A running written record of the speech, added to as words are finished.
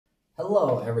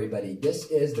Hello everybody, this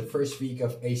is the first week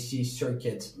of AC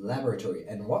Circuits Laboratory,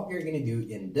 and what we're going to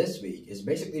do in this week is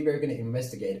basically we're going to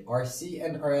investigate RC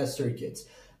and RS circuits.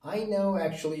 I know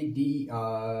actually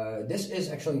this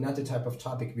is actually not the type of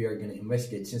topic we are going to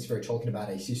investigate since we're talking about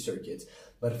AC circuits,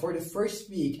 but for the first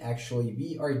week actually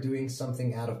we are doing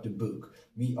something out of the book.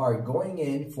 We are going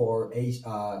in for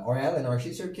RL and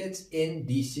RC circuits in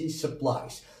DC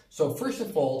supplies. So first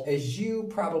of all, as you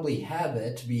probably have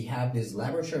it, we have this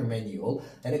laboratory manual,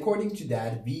 and according to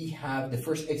that, we have the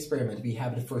first experiment, we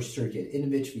have the first circuit in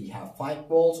which we have 5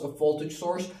 volts of voltage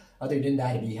source. Other than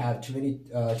that, we have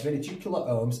 22 kilo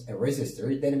ohms, a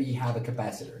resistor, then we have a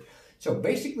capacitor. So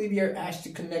basically, we are asked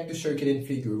to connect the circuit in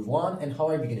figure 1, and how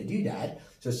are we going to do that?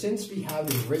 So since we have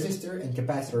this resistor and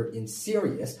capacitor in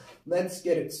series, let's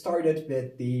get it started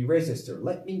with the resistor.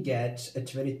 Let me get a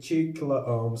 22 kilo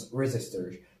ohms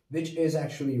resistor, which is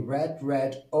actually red,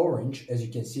 orange. As you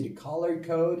can see the color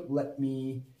code, let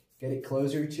me get it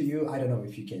closer to you. I don't know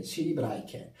if you can see, but I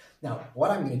can. Now,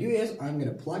 what I'm going to do is I'm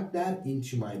going to plug that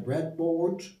into my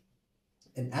breadboard.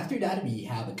 And after that, we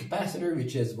have a capacitor,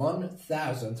 which is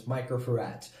 1000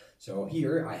 microfarads. So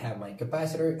here I have my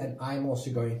capacitor, and I'm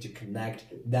also going to connect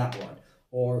that one.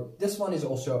 Or this one is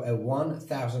also a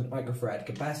 1000 microfarad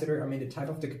capacitor. I mean, the type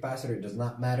of the capacitor does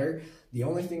not matter. The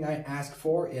only thing I ask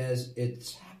for is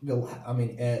it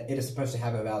is supposed to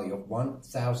have a value of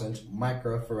 1000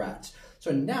 microfarads.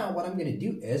 So now what I'm going to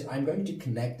do is I'm going to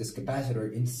connect this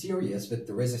capacitor in series with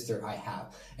the resistor I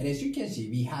have. And as you can see,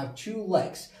 we have 2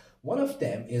 legs. One of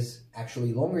them is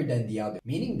actually longer than the other,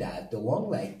 meaning that the long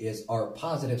leg is our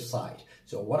positive side.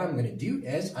 So what I'm going to do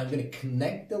is I'm going to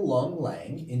connect the long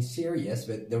leg in series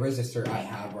with the resistor I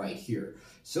have right here.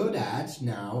 So that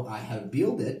now I have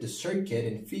built the circuit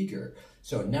in figure.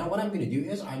 So now what I'm going to do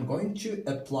is I'm going to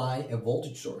apply a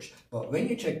voltage source. But when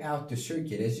you check out the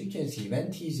circuit, as you can see,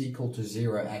 when t is equal to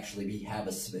 0, actually we have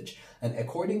a switch. And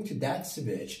according to that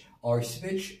switch, our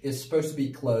switch is supposed to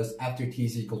be closed after t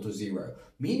is equal to 0,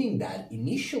 meaning that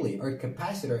initially our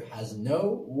capacitor has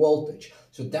no voltage.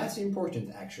 So that's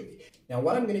important actually. Now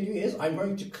what I'm going to do is I'm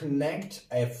going to connect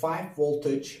a 5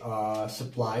 voltage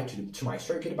supply to my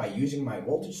circuit by using my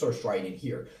voltage source right in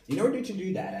here. In order to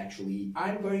do that actually,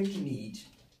 I'm going to need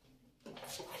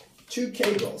 2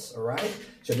 cables, alright?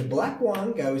 So the black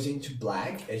one goes into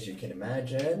black, as you can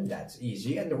imagine, that's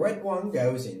easy, and the red one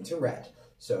goes into red.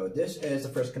 So this is the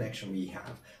first connection we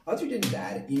have. Other than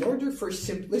that, in order for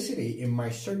simplicity in my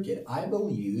circuit, I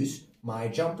will use my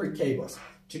jumper cables.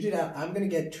 To do that, I'm going to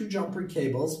get 2 jumper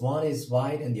cables. One is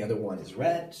white and the other one is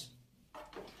red.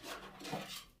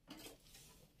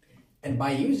 And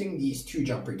by using these 2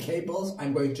 jumper cables,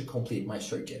 I'm going to complete my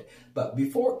circuit. But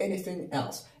before anything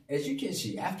else, as you can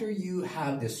see, after you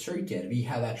have this circuit, we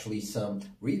have actually some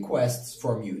requests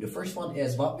from you. The first one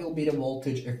is what will be the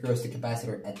voltage across the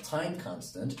capacitor at time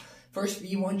constant. First,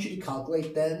 we want you to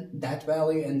calculate that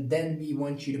value, and then we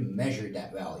want you to measure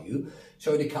that value.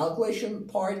 So the calculation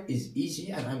part is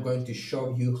easy, and I'm going to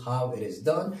show you how it is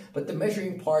done. But the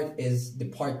measuring part is the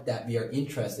part that we are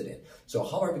interested in. So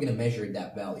how are we going to measure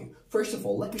that value? First of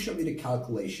all, let me show you the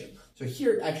calculation. So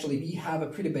here, actually, we have a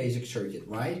pretty basic circuit,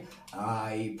 right?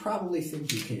 I probably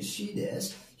think you can see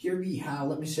this. Here we have,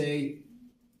 let me say,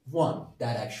 1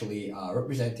 that actually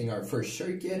representing our first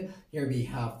circuit. Here we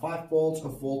have 5 volts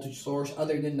of voltage source.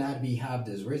 Other than that, we have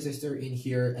this resistor in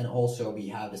here, and also we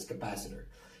have this capacitor.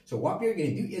 So what we're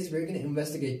going to do is we're going to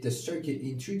investigate the circuit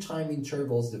in 2 time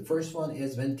intervals. The first one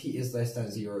is when t is less than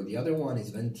 0. The other one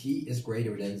is when t is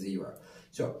greater than 0.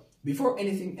 So before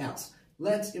anything else,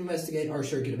 let's investigate our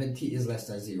circuit when t is less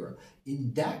than 0.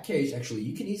 In that case, actually,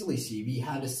 you can easily see we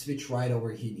have a switch right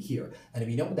over here. And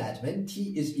we know that when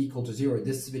t is equal to 0,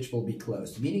 this switch will be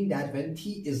closed, meaning that when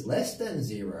t is less than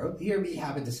 0, here we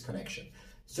have a disconnection.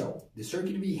 So the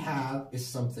circuit we have is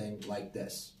something like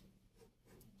this.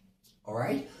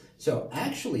 Alright? So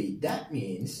actually, that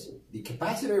means the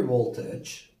capacitor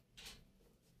voltage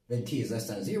when t is less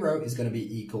than 0 is going to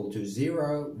be equal to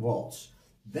 0 volts.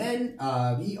 Then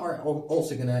we are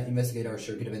also going to investigate our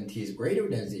circuit when t is greater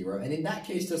than 0. And in that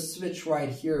case, the switch right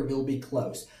here will be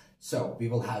closed. So we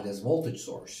will have this voltage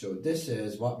source. So this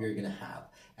is what we're going to have.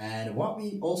 And what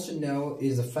we also know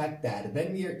is the fact that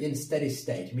when we are in steady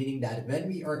state, meaning that when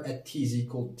we are at t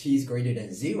is greater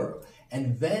than 0,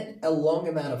 and when a long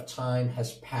amount of time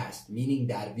has passed, meaning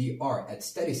that we are at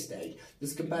steady state,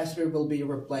 this capacitor will be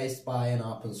replaced by an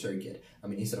open circuit. I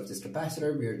mean, instead of this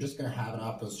capacitor, we are just going to have an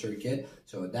open circuit.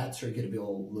 So that circuit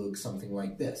will look something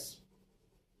like this.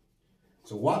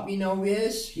 So what we know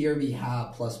is, here we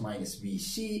have plus minus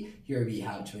VC, here we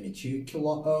have 22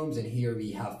 kilo ohms, and here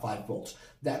we have 5 volts.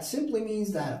 That simply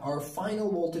means that our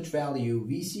final voltage value,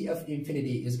 VC of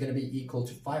infinity, is going to be equal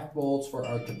to 5 volts for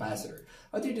our capacitor.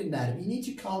 Other than that, we need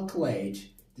to calculate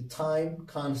the time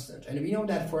constant. And we know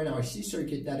that for an RC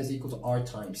circuit, that is equal to R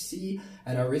times C,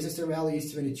 and our resistor value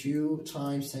is 22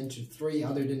 times 10 to 3.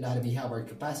 Other than that, we have our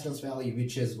capacitance value,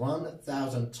 which is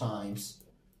 1000 times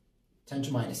 10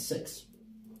 to minus 6.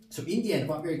 So in the end,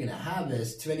 what we're going to have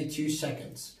is 22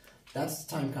 seconds. That's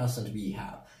the time constant we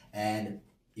have. And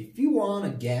if you want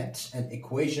to get an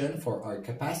equation for our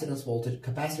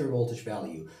capacitor voltage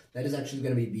value, that is actually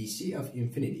going to be VC of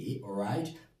infinity, all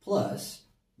right, plus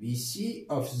VC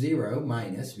of 0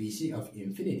 minus VC of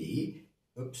infinity,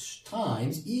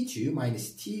 times E2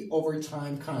 minus T over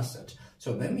time constant.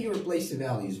 So when we replace the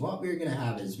values, what we're going to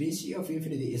have is VC of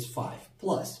infinity is 5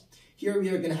 plus. Here we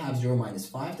are going to have 0 minus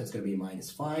 5, that's going to be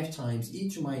minus 5 times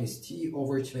E2 minus T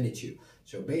over 22.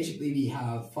 So basically we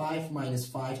have 5 minus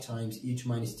 5 times E2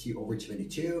 minus T over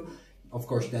 22. Of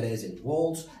course, that is in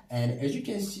volts. And as you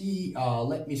can see,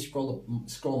 let me scroll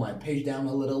my page down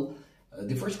a little.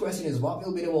 The first question is, what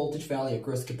will be the voltage value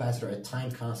across the capacitor at time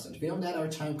constant? We know that our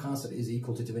time constant is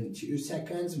equal to 22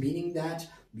 seconds, meaning that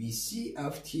VC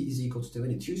of t is equal to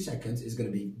 22 seconds is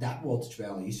going to be that voltage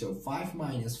value. So 5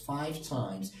 minus 5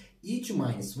 times E2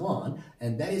 minus 1,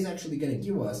 and that is actually going to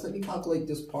give us, let me calculate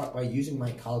this part by using my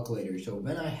calculator. So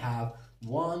when I have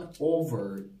 1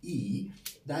 over E,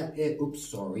 that is,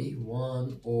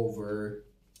 1 over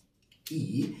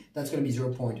E, that's going to be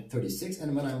 0.36,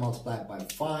 and when I multiply it by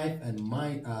 5 and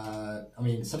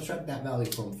subtract that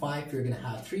value from 5, you're going to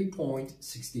have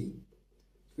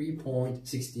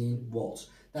 3.16 volts.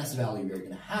 That's the value we're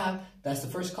going to have. That's the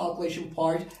first calculation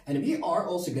part, and we are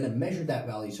also going to measure that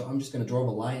value. So I'm just going to draw a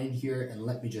line in here, and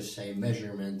let me just say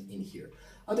measurement in here.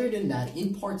 Other than that,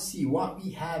 in part C, what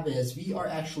we have is we are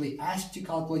actually asked to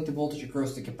calculate the voltage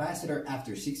across the capacitor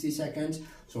after 60 seconds.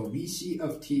 So VC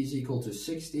of t is equal to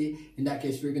 60. In that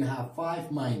case, we're going to have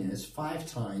 5 minus 5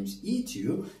 times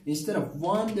E2. Instead of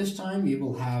 1 this time, we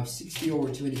will have 60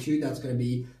 over 22. That's going to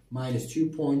be minus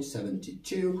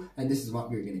 2.72. And this is what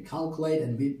we're going to calculate.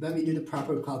 And when we do the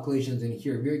proper calculations in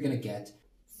here, we're going to get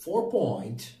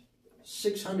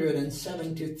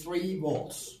 4.673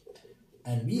 volts.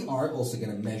 And we are also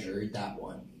going to measure that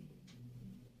one.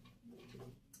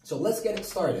 So let's get it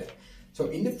started. So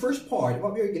in the first part,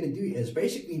 what we're going to do is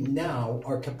basically now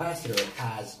our capacitor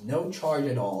has no charge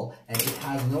at all and it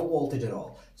has no voltage at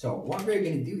all. So what we're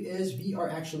going to do is we are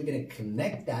actually going to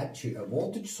connect that to a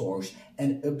voltage source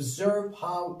and observe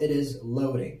how it is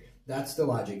loading. That's the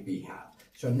logic we have.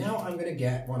 So now I'm going to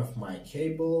get one of my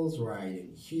cables right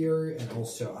in here, and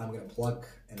also I'm going to plug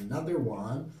another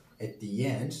one at the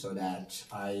end so that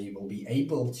I will be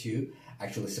able to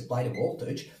actually supply the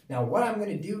voltage. Now what I'm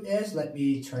going to do is, let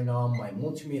me turn on my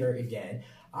multimeter again.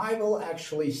 I will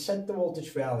actually set the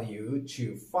voltage value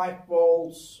to 5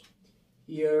 volts.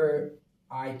 Here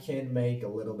I can make a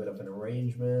little bit of an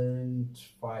arrangement,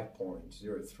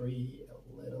 5.03, a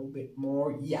little bit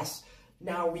more, yes.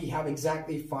 Now we have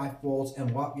exactly 5 volts,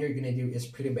 and what we're going to do is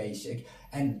pretty basic,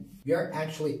 and we are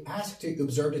actually asked to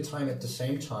observe the time at the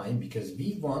same time because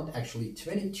we want actually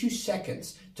 22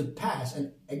 seconds to pass,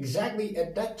 and exactly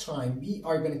at that time we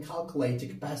are going to calculate the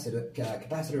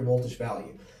capacitor voltage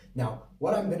value. Now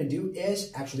what I'm going to do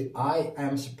is actually I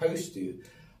am supposed to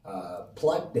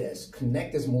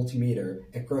connect this multimeter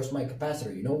across my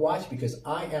capacitor. You know what? Because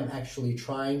I am actually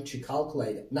trying to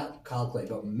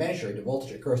but measure the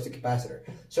voltage across the capacitor.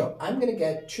 So I'm going to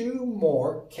get 2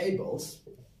 more cables.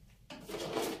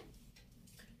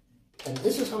 And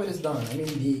this is how it is done. I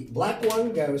mean, the black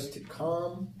one goes to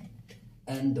COM,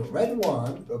 and the red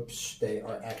one, they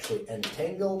are actually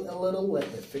entangled a little.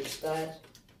 Let me fix that.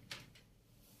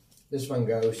 This one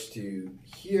goes to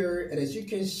here, and as you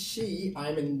can see,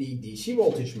 I'm in the DC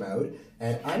voltage mode,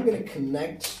 and I'm going to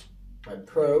connect my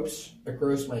probes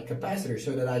across my capacitor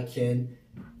so that I can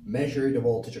measure the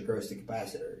voltage across the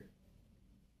capacitor.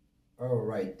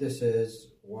 Alright, this is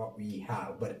what we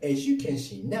have, but as you can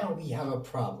see, now we have a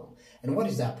problem. And what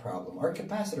is that problem? Our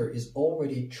capacitor is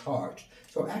already charged.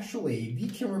 So actually, we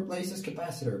can replace this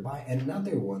capacitor by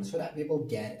another one so that we will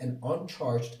get an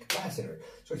uncharged capacitor.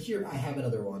 So here I have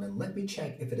another one, and let me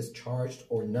check if it is charged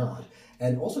or not.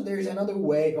 And also there is another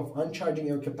way of uncharging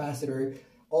your capacitor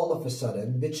all of a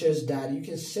sudden, which is that you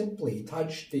can simply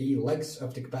touch the legs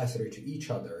of the capacitor to each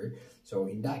other. So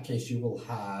in that case, you will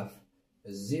have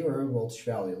a 0 voltage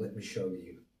value. Let me show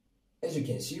you. As you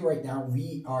can see right now,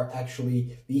 we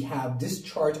have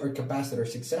discharged our capacitor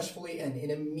successfully, and in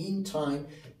the meantime,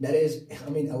 that is, a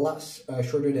lot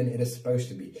shorter than it is supposed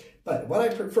to be. But what I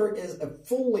prefer is a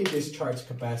fully discharged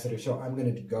capacitor, so I'm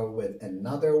going to go with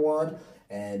another one.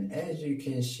 And as you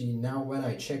can see now, when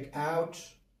I check out,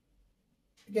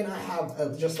 again, I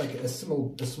have just like a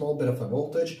small bit of a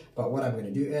voltage, but what I'm going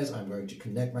to do is I'm going to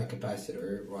connect my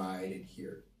capacitor right in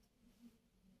here.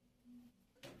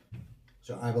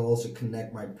 So I will also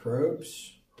connect my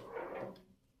probes.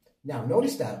 Now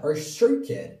notice that our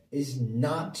circuit is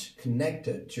not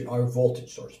connected to our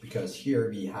voltage source, because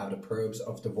here we have the probes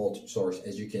of the voltage source,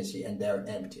 as you can see, and they're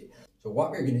empty. So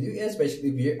what we're going to do is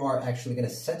basically we are actually going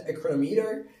to set a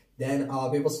chronometer. Then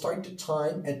we will start the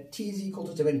time at t is equal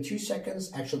to 72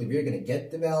 seconds. Actually, we're going to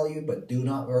get the value, but do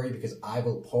not worry, because I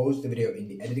will pause the video in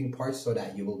the editing part so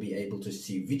that you will be able to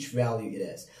see which value it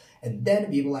is. And then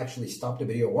we will actually stop the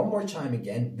video one more time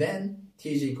again, then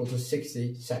t is equal to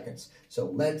 60 seconds. So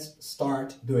let's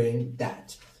start doing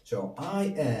that. So I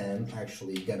am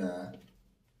actually gonna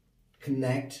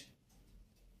connect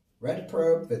red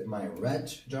probe with my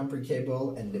red jumper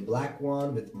cable and the black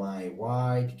one with my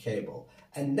white cable.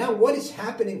 And now what is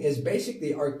happening is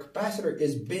basically our capacitor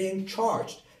is being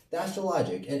charged. That's the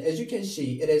logic. And as you can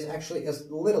see, it is actually a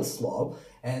little slow.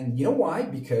 And you know why?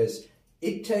 Because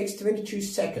it takes 22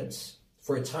 seconds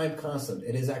for a time constant.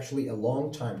 It is actually a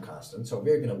long time constant, so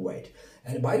we're gonna wait.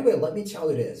 And by the way, let me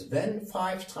tell you this, when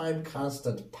 5 time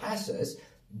constant passes,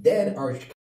 then our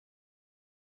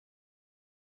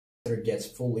capacitor gets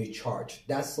fully charged.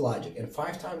 That's the logic. And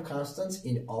 5 time constants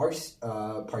in our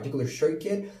particular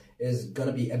circuit is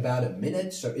gonna be about a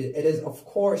minute, so it is of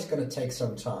course gonna take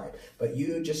some time, but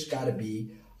you just gotta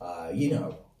be,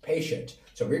 patient.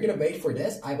 So we're gonna wait for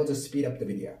this. I will just speed up the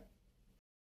video.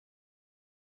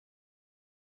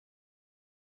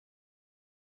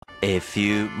 A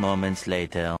few moments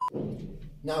later.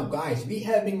 Now guys, we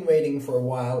have been waiting for a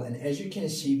while, and as you can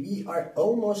see, we are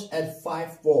almost at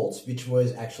 5 volts, which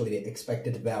was actually the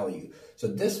expected value. So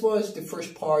this was the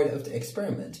first part of the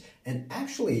experiment, and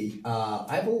actually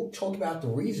I will talk about the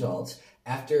results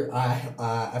after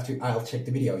I'll check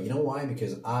the video. You know why?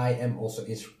 Because I am also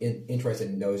interested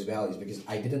in those values, because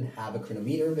I didn't have a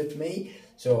chronometer with me.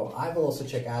 So I will also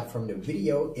check out from the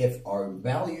video if our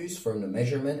values from the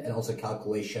measurement and also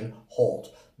calculation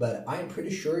hold. But I'm pretty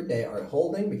sure they are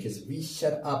holding, because we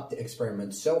set up the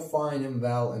experiment so fine and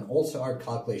well, and also our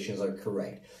calculations are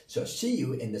correct. So see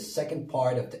you in the second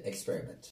part of the experiment.